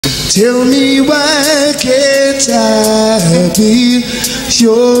Tell me why can't I be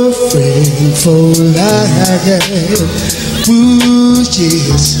your friend for life? Ooh,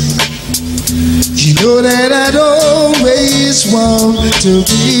 yes. You know that I'd always want to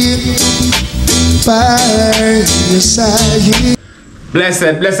be by your side.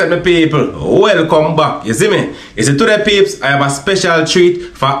 Blessed my people, welcome back. You see me? You see, today peeps, I have a special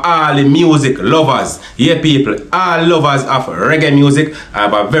treat for all the music lovers. Yeah people, all lovers of reggae music, I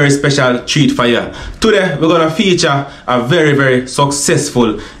have a very special treat for you. Today we're gonna feature a very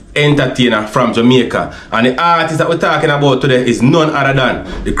successful entertainer from Jamaica. And the artist that we're talking about today is none other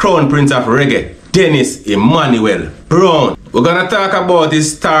than the crown prince of reggae, Dennis Emmanuel Brown. We're gonna talk about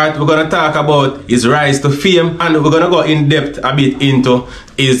his start, we're gonna talk about his rise to fame, and we're gonna go in depth a bit into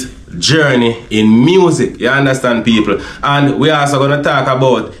his journey in music. You understand, people? And we're also gonna talk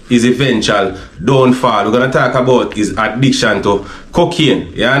about his eventual downfall. We're gonna talk about his addiction to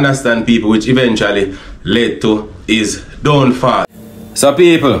cocaine. You understand, people? Which eventually led to his downfall. So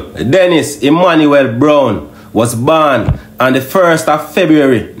people, Dennis Emmanuel Brown was born on the 1st of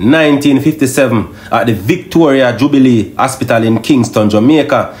February 1957 at the Victoria Jubilee Hospital in Kingston,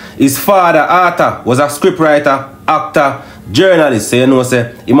 Jamaica. His father, Arthur, was a scriptwriter, actor, journalist, so you know,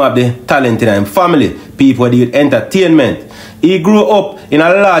 say, he have the talent in his family. People did entertainment. He grew up in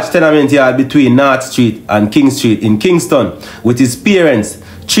a large tenement yard between North Street and King Street in Kingston with his parents,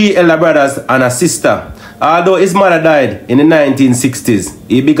 3 elder brothers and a sister. Although his mother died in the 1960s,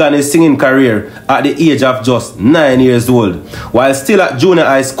 he began his singing career at the age of just 9 years old, while still at junior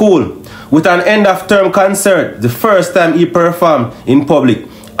high school. With an end-of-term concert, the first time he performed in public,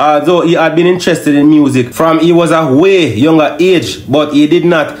 although he had been interested in music from he was a way younger age, but he did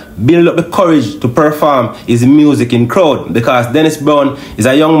not build up the courage to perform his music in crowd, because Dennis Brown is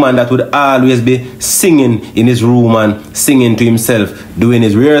a young man that would always be singing in his room and singing to himself, doing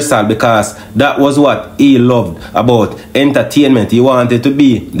his rehearsal, because that was what he loved about entertainment. He wanted to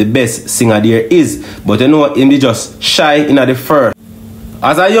be the best singer there is, but you know, him just shy in the first.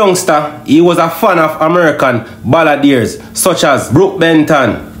 As a youngster, he was a fan of American balladeers such as Brooke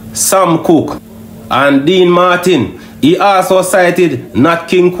Benton, Sam Cooke, and Dean Martin. He also cited Nat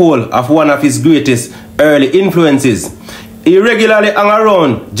King Cole as one of his greatest early influences. He regularly hung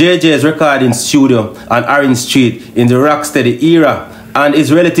around JJ's recording studio on Orange Street in the Rocksteady era, and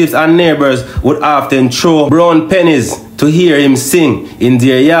his relatives and neighbors would often throw Brown pennies to hear him sing in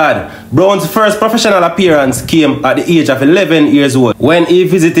their yard. Brown's first professional appearance came at the age of 11 years old when he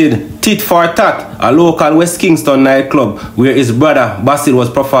visited Tit for Tat, a local West Kingston nightclub where his brother Basil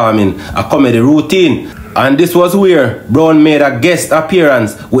was performing a comedy routine. And this was where Brown made a guest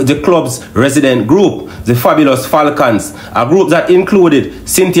appearance with the club's resident group, the Fabulous Falcons, a group that included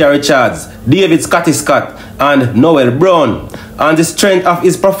Cynthia Richards, David Scotty Scott, and Noel Brown. On the strength of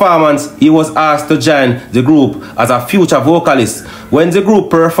his performance, he was asked to join the group as a future vocalist. When the group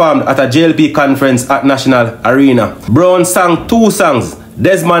performed at a JLP conference at National Arena, Brown sang 2 songs,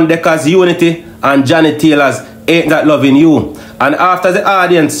 Desmond Decker's Unity and Johnny Taylor's Ain't That Loving You. And after the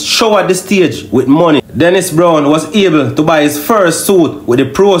audience showered the stage with money, Dennis Brown was able to buy his first suit with the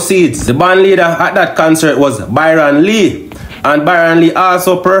proceeds. The band leader at that concert was Byron Lee, and Byron Lee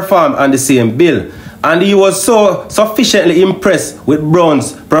also performed on the same bill. And he was so sufficiently impressed with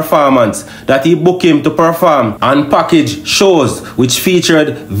Brown's performance that he booked him to perform on package shows which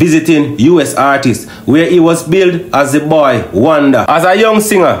featured visiting US artists, where he was billed as the boy wonder. As a young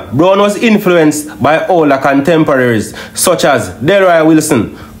singer, Brown was influenced by older contemporaries such as Delroy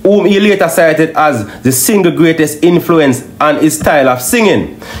Wilson, whom he later cited as the single greatest influence on his style of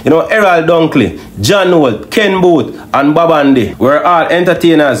singing. You know, Errol Dunkley, John Holt, Ken Booth, and Bob Marley were all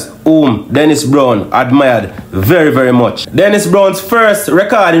entertainers whom Dennis Brown admired very much. Dennis Brown's first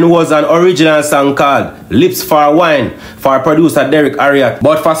recording was an original song called Lips for Wine for producer Derek Ariat.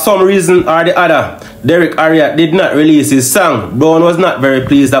 But for some reason or the other, Derek Ariat did not release his song. Brown was not very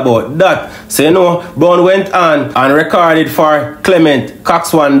pleased about that. So you know, Brown went on and recorded for Clement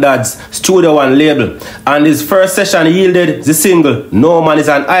Coxswan Dad's Studio One label. And his first session yielded the single No Man Is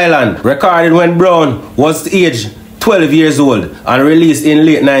an Island, recorded when Brown was aged 12 years old and released in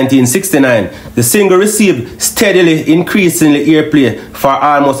late 1969. The single received steadily increasingly airplay for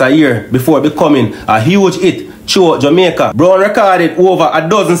almost a year before becoming a huge hit throughout Jamaica. Brown recorded over a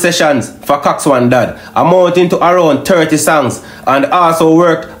dozen sessions for Coxswan Dad, amounting to around 30 songs, and also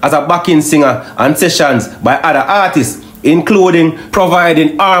worked as a backing singer on sessions by other artists, including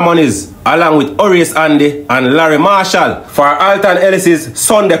providing harmonies along with Horace Andy and Larry Marshall for Alton Ellis's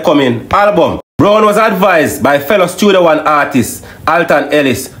Sunday Coming album. Brown was advised by fellow Studio One artist Alton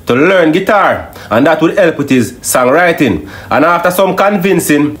Ellis to learn guitar, and that would help with his songwriting. And after some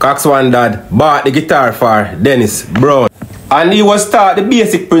convincing, Coxswan Dad bought the guitar for Dennis Brown. And he was taught the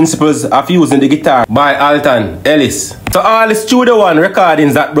basic principles of using the guitar by Alton Ellis. So all the Studio One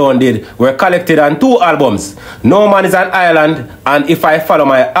recordings that Brown did were collected on 2 albums, No Man Is an Island and If I Follow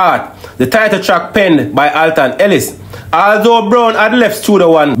My Heart, the title track penned by Alton Ellis. Although Brown had left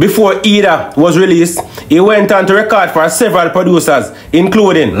Studio One before either was released, he went on to record for several producers,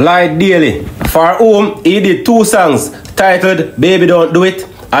 including Lloyd Daly, for whom he did 2 songs titled Baby Don't Do It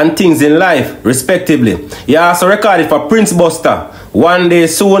and Things in Life, respectively. He also recorded for Prince Buster, One Day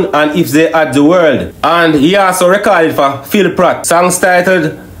Soon and If They Had the World. And he also recorded for Phil Pratt, songs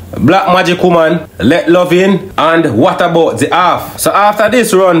titled Black Magic Woman, Let Love In, and What About the Half. So after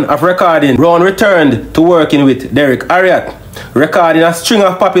this run of recording, Brown returned to working with Derek Harriott, recording a string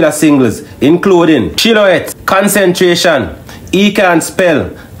of popular singles, including Silhouette, Concentration, He Can't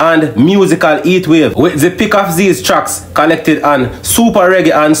Spell, and Musical Heatwave, with the pick of these tracks collected on Super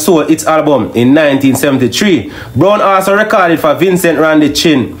Reggae and Soul, its album in 1973. Brown also recorded for Vincent Randy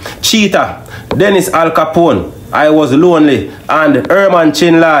Chin, Cheetah, Dennis Al Capone, I Was Lonely, and Herman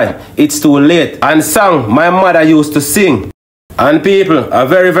Chin Lai, It's Too Late, and sang My Mother Used to Sing. And people, a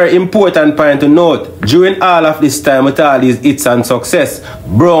very important point to note, during all of this time with all these hits and success,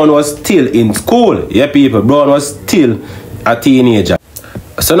 Brown was still in school. Yeah people, Brown was still a teenager.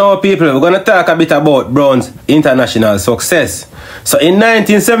 So now people, we're going to talk a bit about Brown's international success. So in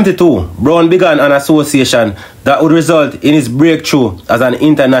 1972, Brown began an association that would result in his breakthrough as an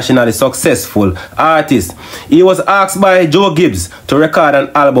internationally successful artist. He was asked by Joe Gibbs to record an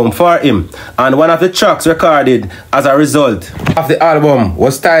album for him, and one of the tracks recorded as a result of the album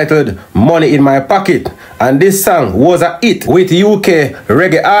was titled Money in My Pocket, and this song was a hit with UK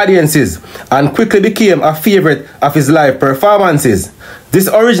reggae audiences and quickly became a favorite of his live performances. This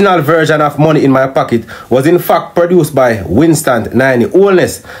original version of Money in My Pocket was in fact produced by Winston Niney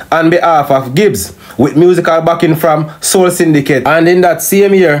Holness on behalf of Gibbs, with musical backing from Soul Syndicate. And in that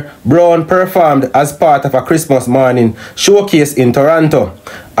same year, Brown performed as part of a Christmas morning showcase in Toronto,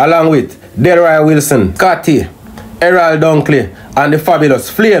 along with Delroy Wilson, Scotty, Errol Dunkley, and the Fabulous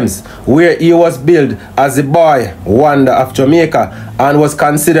Flames, where he was billed as the boy wonder of Jamaica and was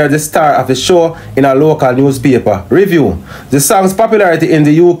considered the star of the show in a local newspaper review. The song's popularity in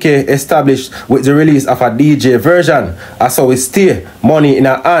the UK established with the release of a DJ version, As So We Stay, Money in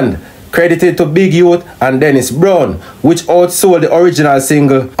a Hand, credited to Big Youth and Dennis Brown, which outsold the original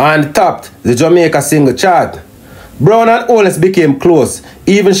single and topped the Jamaica single chart. Brown and Holness became close,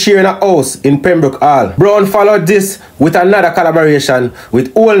 even sharing a house in Pembroke Hall. Brown followed this with another collaboration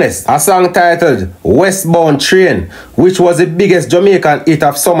with Holness, a song titled Westbound Train, which was the biggest Jamaican hit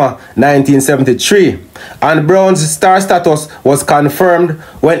of summer 1973. And Brown's star status was confirmed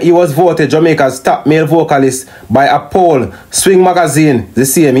when he was voted Jamaica's top male vocalist by a poll, Swing magazine, the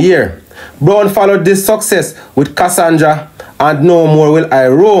same year. Brown followed this success with Cassandra and No More Will I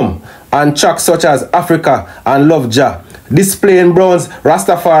Roam, and tracks such as Africa and Love Jah, displaying Brown's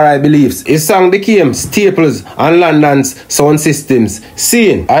Rastafari beliefs. His song became staples on London's sound systems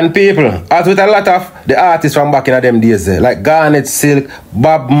scene. And people, as with a lot of the artists from back in them days, like Garnet Silk,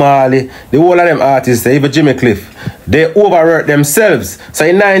 Bob Marley, the whole of them artists, even Jimmy Cliff, they overworked themselves. So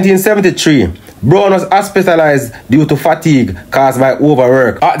in 1973, Brown was hospitalized due to fatigue caused by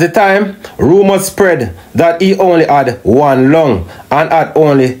overwork. At the time, rumors spread that he only had one lung and had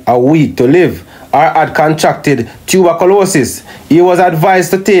only a week to live, or had contracted tuberculosis. He was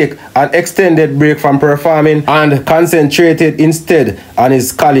advised to take an extended break from performing and concentrated instead on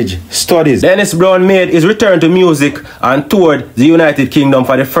his college studies. Dennis Brown made his return to music and toured the United Kingdom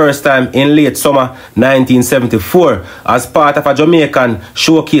for the first time in late summer 1974 as part of a Jamaican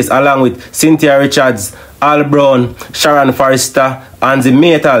showcase along with Cynthia Richards, Al Brown, Sharon Forrester, and the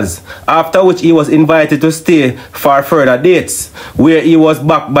Maytals, after which he was invited to stay for further dates, where he was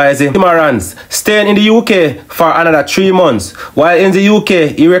backed by the Timorans, staying in the UK for another 3 months. While in the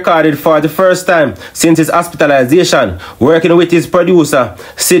UK, he recorded for the first time since his hospitalization, working with his producer,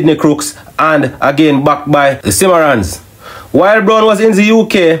 Sidney Crooks, and again backed by the Timorans. While Brown was in the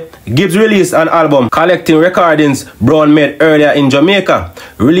UK, Gibbs released an album collecting recordings Brown made earlier in Jamaica,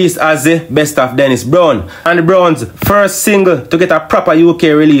 released as the Best of Dennis Brown. And Brown's first single to get a proper UK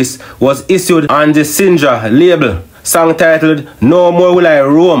release was issued on the Sindra label, song titled No More Will I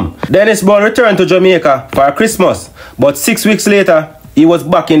Roam. Dennis Brown returned to Jamaica for Christmas, but 6 weeks later, he was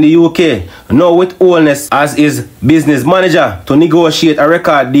back in the UK, now with Wholeness as his business manager, to negotiate a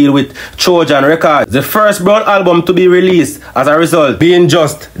record deal with Trojan Records. The first Brown album to be released as a result being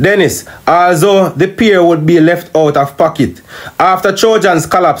just Dennis, although the pair would be left out of pocket after Trojan's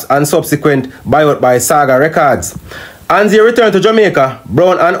collapse and subsequent buyout by Saga Records. And they returned to Jamaica,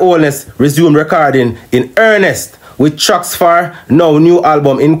 Brown and Wholeness resumed recording in earnest, with tracks for now new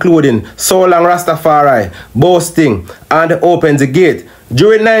album including So Long Rastafari, Boasting and Open the Gate.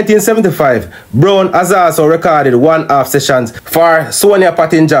 During 1975, Brown has also recorded one-off sessions for Sonia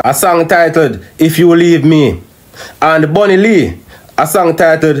Pattinger, a song titled If You Leave Me, and Bunny Lee, a song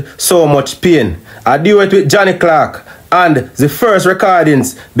titled So Much Pain, a duet with Johnny Clark, and the first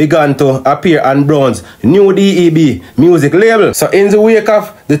recordings began to appear on Brown's new DEB music label. So in the wake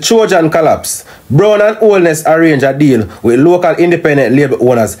of the Trojan collapse, Brown and Wholeness arranged a deal with local independent label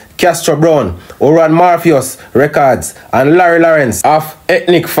owners Castro Brown, who ran Morpheus Records, and Larry Lawrence of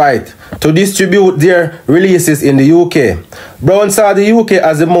Ethnic Fight to distribute their releases in the UK. Brown saw the UK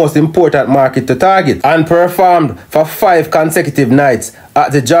as the most important market to target and performed for 5 consecutive nights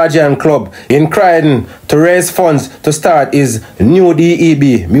at the Georgian Club in Croydon to raise funds to start his new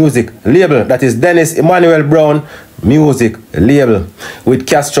DEB music label, that is Dennis Emmanuel Brown Music Label, with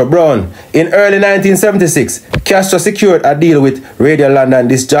Castro Brown. In early 1976, Castro secured a deal with Radio London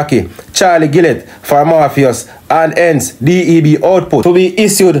disc jockey Charlie Gillett for Morpheus and hence DEB output to be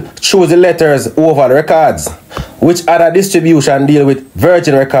issued through the Letters Oval Records, which had a distribution deal with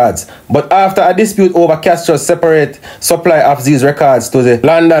Virgin Records. But after a dispute over Castro's separate supply of these records to the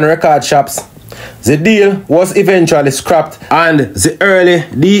London record shops, the deal was eventually scrapped and the early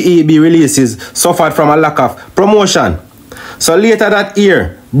DEB releases suffered from a lack of promotion. So later that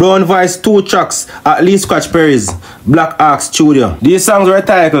year, Brown voiced 2 tracks at Lee Scratch Perry's Black Ark Studio. These songs were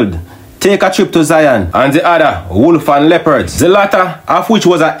titled Take a Trip to Zion and the other Wolf and Leopards, the latter of which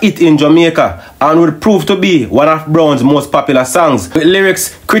was a hit in Jamaica and would prove to be one of Brown's most popular songs, with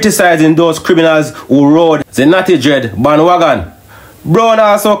lyrics criticizing those criminals who rode the Natty Dread bandwagon. Brown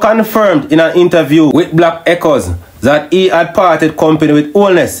also confirmed in an interview with Black Echoes that he had parted company with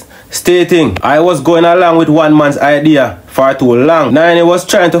Wholeness, stating, "I was going along with one man's idea for too long. Now he was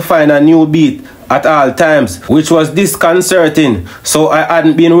trying to find a new beat at all times, which was disconcerting, so I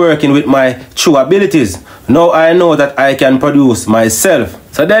hadn't been working with my true abilities. Now I know that I can produce myself."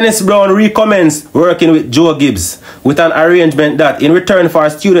 So Dennis Brown recommenced working with Joe Gibbs with an arrangement that in return for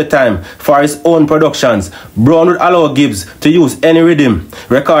studio time for his own productions, Brown would allow Gibbs to use any rhythm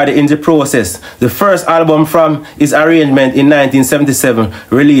recorded in the process. The first album from his arrangement in 1977,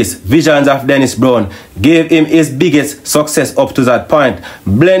 released Visions of Dennis Brown, gave him his biggest success up to that point,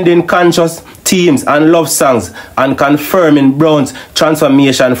 blending conscious themes and love songs and confirming Brown's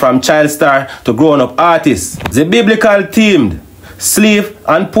transformation from child star to grown-up artist. The biblical themed Sleeve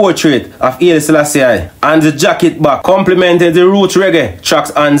and Portrait of Haile Selassie and the Jacket Back complemented the roots reggae tracks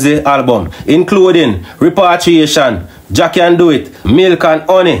on the album, including Repatriation, Jackie and Do It, Milk and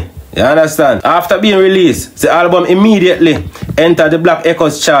Honey. You understand? After being released, the album immediately entered the Black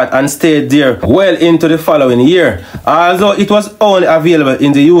Echoes chart and stayed there well into the following year. Although it was only available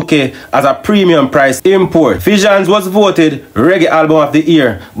in the UK as a premium price import, Visions was voted Reggae Album of the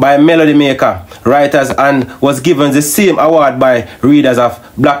Year by Melody Maker writers and was given the same award by readers of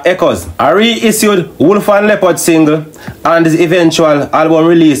Black Echoes. A reissued Wolf and Leopard single and the eventual album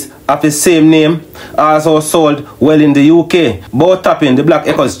release of the same name also sold well in the UK, both topping the Black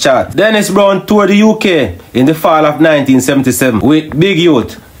Echoes chart. Dennis Brown toured the UK in the fall of 1977 with Big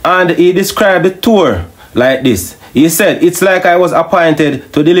Youth, and he described the tour like this. He said, "It's like I was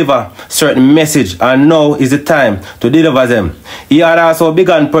appointed to deliver certain message and now is the time to deliver them." He had also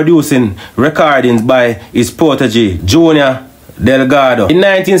begun producing recordings by his protege, Junior Delgado. In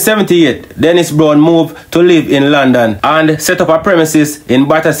 1978, Dennis Brown moved to live in London and set up a premises in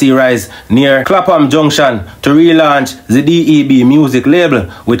Battersea Rise near Clapham Junction to relaunch the DEB music label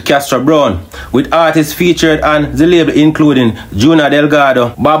with Castro Brown, with artists featured on the label including Junior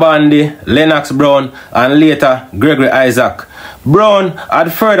Delgado, Bob Marley, Lennox Brown, and later Gregory Isaac. Brown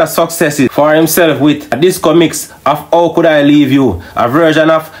had further successes for himself with a disco mix of How Could I Leave You, a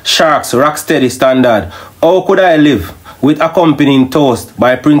version of Shark's Rocksteady standard, How Could I Live, with accompanying toast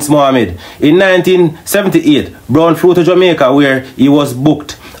by Prince Mohammed. In 1978, Brown flew to Jamaica where he was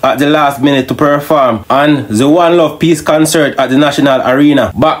booked at the last minute to perform on the One Love Peace concert at the National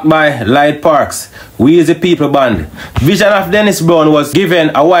Arena, backed by Light Parks, We Is the People Band. Vision of Dennis Brown was given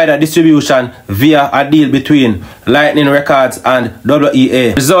a wider distribution via a deal between Lightning Records and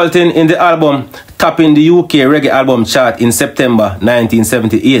WEA, resulting in the album topping the UK Reggae Album chart in September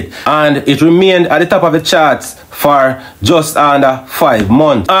 1978, and it remained at the top of the charts for just under 5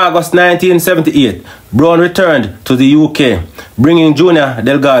 months. August 1978, Brown returned to the UK, bringing Junior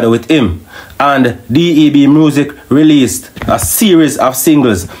Delgado with him, and DEB Music released a series of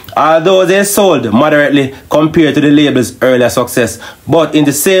singles, although they sold moderately compared to the label's earlier success. But in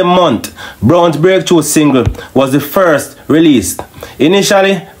the same month, Brown's breakthrough single was the first released.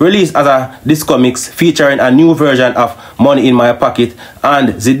 Initially released as a disco mix featuring a new version of Money in My Pocket and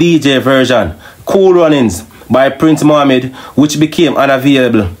the DJ version, Cool Runnings by Prince Mohammed, which became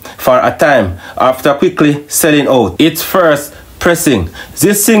unavailable for a time after quickly selling out its first pressing.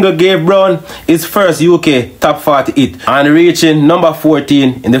 This single gave Brown his first UK top 40 hit and reaching number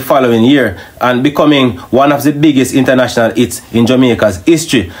 14 in the following year and becoming one of the biggest international hits in Jamaica's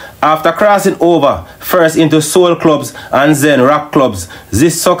history. After crossing over first into soul clubs and then rock clubs,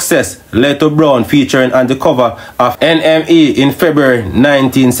 this success led to Brown featuring on the cover of NME in February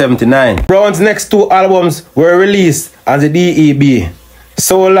 1979. Brown's next 2 albums were released on the DEB,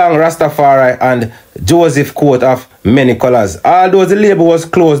 So Long Rastafari and Joseph Coat of Many Colors, although the label was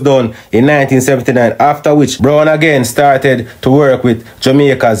closed down in 1979, after which Brown again started to work with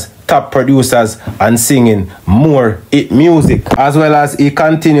Jamaica's top producers and singing more hit music, as well as he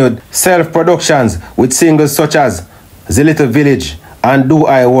continued self-productions with singles such as The Little Village and Do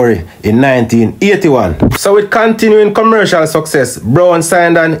I Worry in 1981. So with continuing commercial success, Brown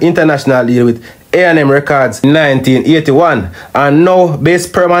signed an international deal with A&M Records in 1981 and now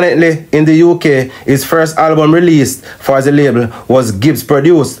based permanently in the UK. His first album released for the label was Gibbs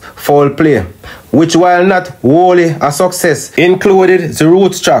produced Foul Play, which while not wholly a success included the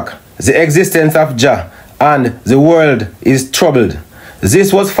roots track The Existence of Jah and The World is Troubled.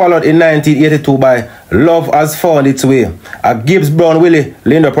 This was followed in 1982 by Love Has Found Its Way, a Gibbs Brown Willie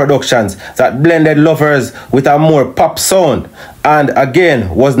Lindo Productions that blended lovers with a more pop sound, and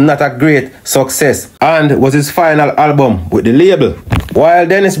again was not a great success and was his final album with the label. While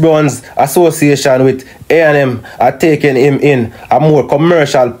Dennis Brown's association with A&M had taken him in a more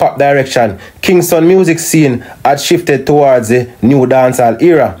commercial pop direction, Kingston music scene had shifted towards the new dancehall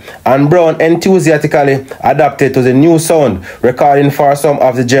era, and Brown enthusiastically adapted to the new sound, recording for some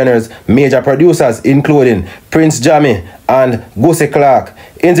of the genre's major producers, including Prince Jammy and Gussie Clark.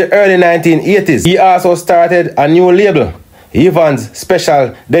 In the early 1980s, he also started a new label, Evans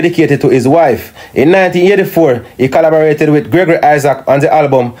Special, dedicated to his wife. In 1984, he collaborated with Gregory Isaac on the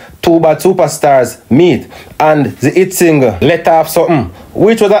album Two Bad Superstars Meet, and the hit single Let Off Something,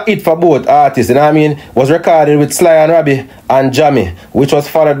 which was a hit for both artists, was recorded with Sly and Robbie and Jammy, which was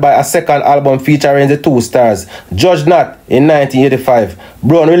followed by a second album featuring the two stars, Judge Not, in 1985.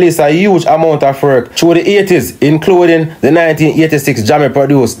 Brown released a huge amount of work through the 80s, including the 1986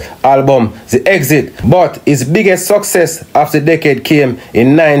 Jammy-produced album The Exit, but his biggest success of the decade came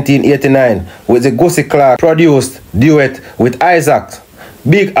in 1989 with the Gussie Clark-produced duet with Isaac,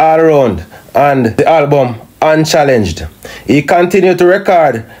 Big All Around, and the album Unchallenged. He continued to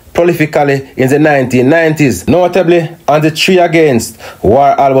record prolifically in the 1990s, notably on the Three Against War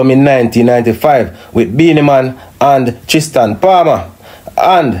album in 1995 with Beenie Man and Tristan Palmer,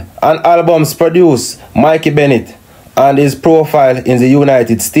 and on albums produced Mikey Bennett, and his profile in the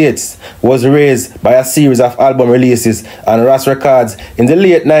United States was raised by a series of album releases on Ross Records. In the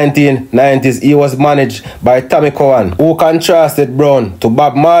late 1990s, he was managed by Tommy Cowan, who contrasted Brown to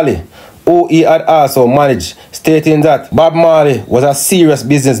Bob Marley, who he had also managed, stating that Bob Marley was a serious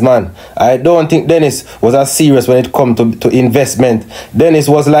businessman. I don't think Dennis was as serious when it come to investment. Dennis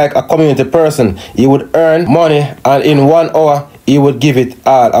was like a community person. He would earn money and in 1 hour he would give it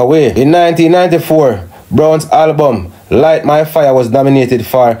all away. In 1994, Brown's album Light My Fire was nominated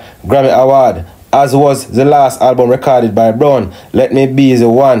for Grammy Award, as was the last album recorded by Brown, Let Me Be the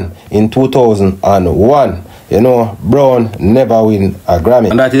One, in 2001. You know, Brown never win a Grammy.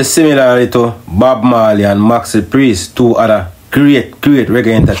 And that is similarly to Bob Marley and Maxi Priest, two other great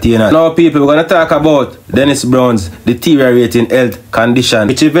reggae entertainers. Now people, we're going to talk about Dennis Brown's deteriorating health condition,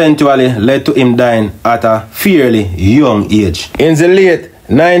 which eventually led to him dying at a fairly young age. In the late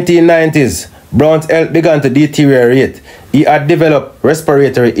 1990s, Brown's health began to deteriorate. He had developed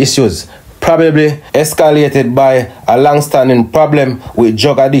respiratory issues, probably escalated by a long-standing problem with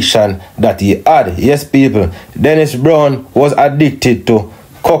drug addiction that he had. Yes, people, Dennis Brown was addicted to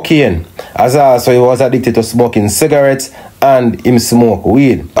cocaine, as also he was addicted to smoking cigarettes and him smoke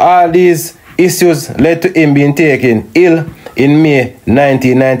weed. All these issues led to him being taken ill in May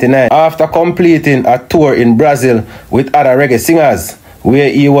 1999 after completing a tour in Brazil with other reggae singers,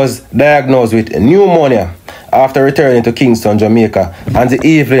 where he was diagnosed with pneumonia after returning to Kingston, Jamaica on the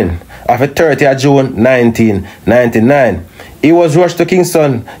evening of the 30th of June 1999. He was rushed to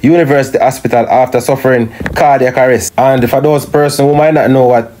Kingston University Hospital after suffering cardiac arrest. And for those persons who might not know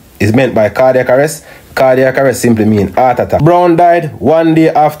what is meant by cardiac arrest simply means heart attack. Brown died 1 day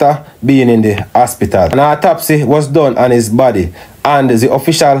after being in the hospital. An autopsy was done on his body, and the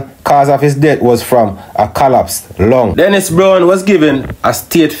official cause of his death was from a collapsed lung. Dennis Brown was given a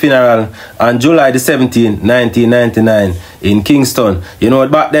state funeral on July the 17th, 1999 in Kingston. You know,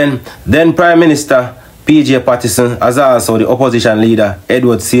 back then Prime Minister PJ Patterson, as also the opposition leader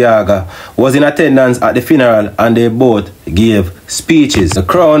Edward Seaga, was in attendance at the funeral, and they both gave speeches. The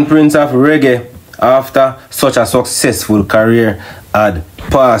Crown Prince of Reggae, after such a successful career, had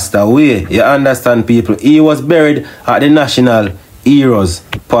passed away. You understand, people? He was buried at the National Heroes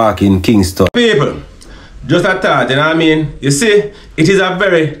Park in Kingston. People, just a thought, you know what I mean? You see, it is a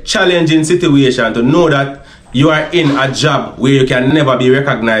very challenging situation to know that you are in a job where you can never be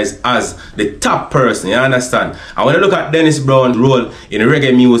recognized as the top person, you understand? And when you look at Dennis Brown's role in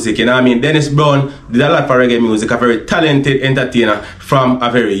reggae music, you know what I mean? Dennis Brown did a lot for reggae music, a very talented entertainer from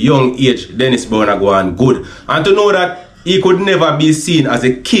a very young age. Dennis Brown are going good. And to know that he could never be seen as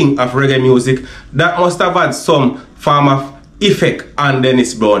a king of reggae music, that must have had some form of effect on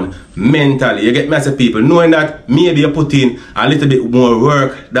Dennis Brown mentally. You get me, as a people, knowing that maybe you put in a little bit more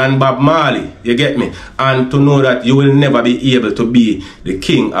work than Bob Marley, you get me, and to know that you will never be able to be the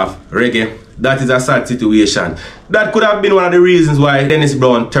king of reggae. That is a sad situation. That could have been one of the reasons why Dennis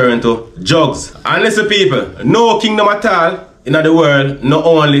Brown turned to drugs. And listen, people, no kingdom at all in the world not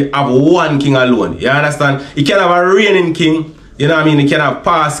only have one king alone. You understand? You can have a reigning king. You know what I mean? You can have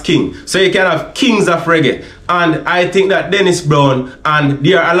past king. So you can have kings of reggae. And I think that Dennis Brown, and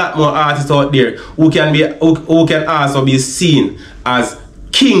there are a lot more artists out there who can also be seen as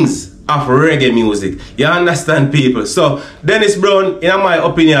kings of reggae music. You understand, people? So Dennis Brown, in my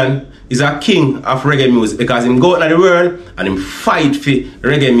opinion, is a king of reggae music because him go out in the world and him fight for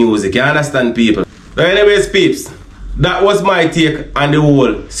reggae music. You understand, people? But anyways, peeps, that was my take on the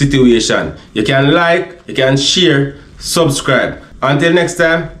whole situation. You can like, you can share, subscribe. Until next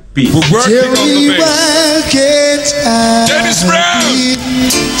time, peace. We're working on the bass. Dennis Brown!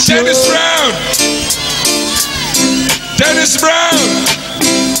 Dennis Brown! Dennis Brown!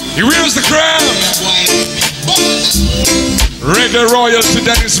 He wears the crown! Reggae royal to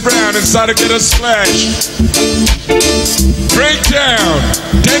Dennis Brown inside to get a splash. Breakdown!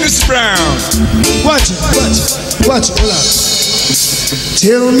 Dennis Brown! Watch it, hold on.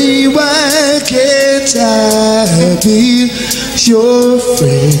 Tell me why can't I be your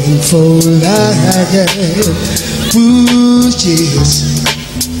friend for life? Ooh, yes.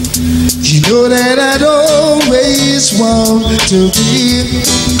 You know that I'd always want to be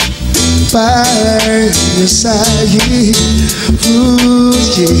by your side. Ooh,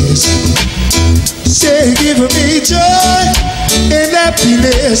 yes. Say, give me joy and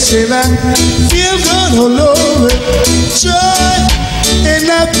happiness, and I feel good all over. Joy and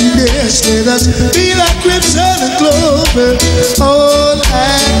happiness, let us be like crimson and clover. All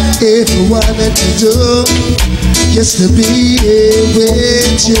I ever wanted to do, just to be here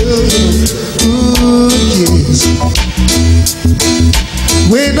with you. Ooh, yes.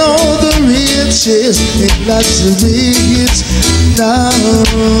 When all the riches and luxuries now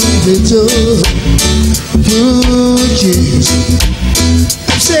we do. Ooh, yes.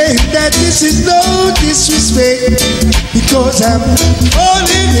 I'm saying that this is no disrespect, because I'm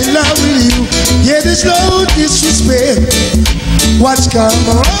falling in love with you. Yeah, there's no disrespect. What's come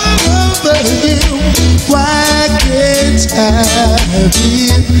over you? Why can't I be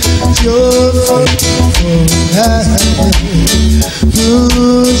your friend for life?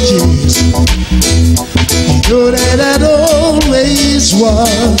 Ooh, yes. You know that I'd always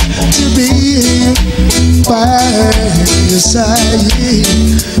want to be by your side.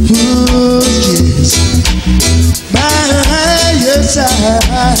 Ooh, yes. By your side.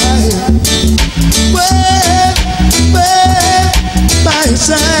 Well, by your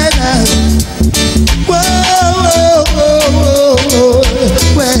side. Whoa,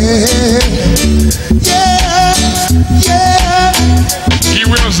 well, yeah. He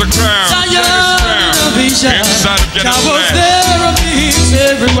wears the crown. Inside of getting was there a peace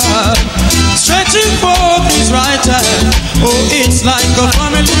everywhere, stretching forth his right hand. Oh, it's like a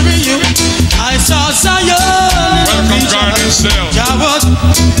family reunion. I saw Zion. Welcome, God himself. Jah was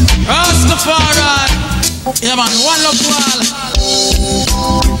Rastafari. Yeah, man, one love to all.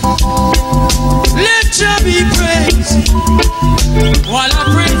 Let Jah be praised while I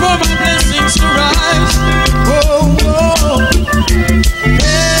pray for my blessings to rise. Oh, oh.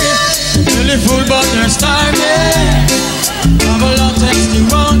 Hey, belly full but they're starving.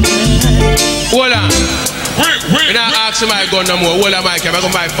 see my gun no more. Hold on, Mike. I'm going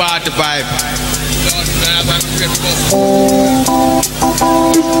to buy 45.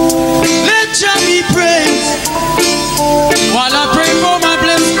 Let Jah be praised while I pray for my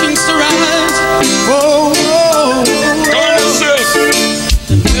blessings to rise. Oh, oh, oh.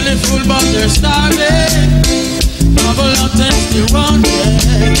 The belly full but they're starving. Bubble up and still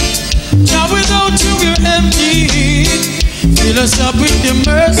wondering. Jah, without you we're empty. Fill us up with the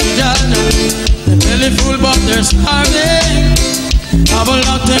mercy, Jah. The belly full but they're starving. Bubble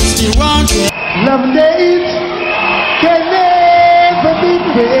up and still wondering. Love days can never be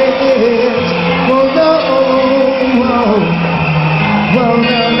praised. Oh no, oh, oh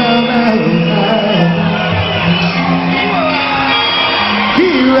no, no, no.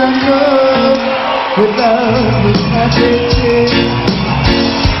 Here I come with love is my teaching.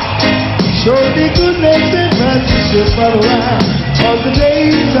 Show me goodness and mercy to follow all the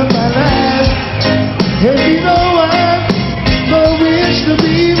days of my life. And you know I no wish to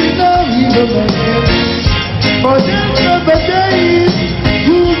be with no evil man. For them other days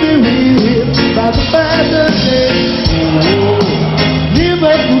you'll be with by the Father's hand.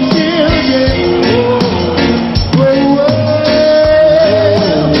 Never fulfill yet. Whoa,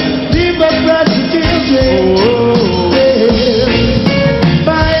 never try to kill yet.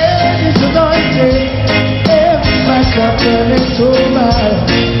 My head is anointed and my cup runneth over.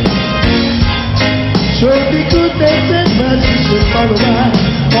 Show me goodness and mercy to follow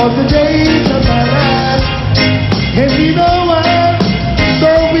all the days of my life. And you know I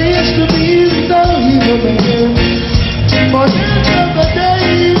don't wish to be no evil man. For them other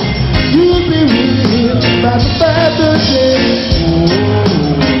days you'll be with by the Father's hand.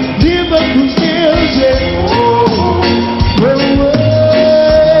 Liverpool still yet.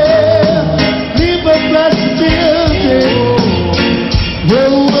 Liverpool still yet.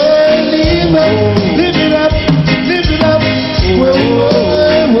 Live it up, live it up,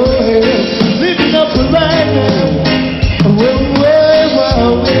 live it up right now.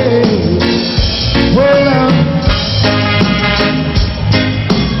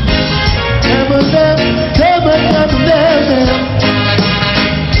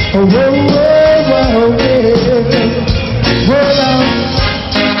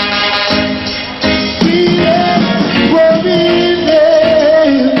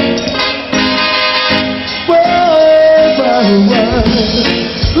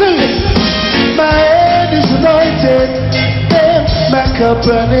 Cup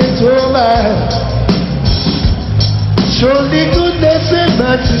running over. Surely goodness and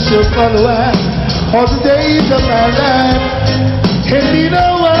mercy shall follow all the days of my life. And you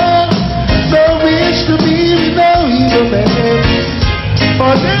know I no wish to be with no evil man.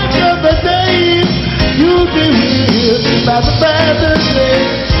 For them other days you'll be with by the Father's hand.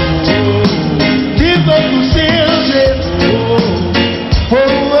 Give up who still lives.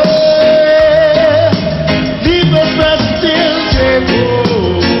 Leave us right still live.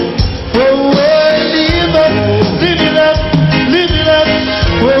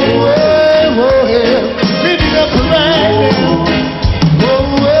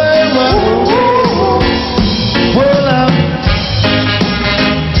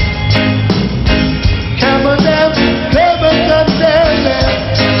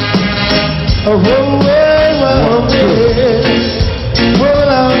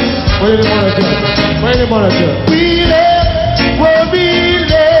 What do you want to do? What do you want to do?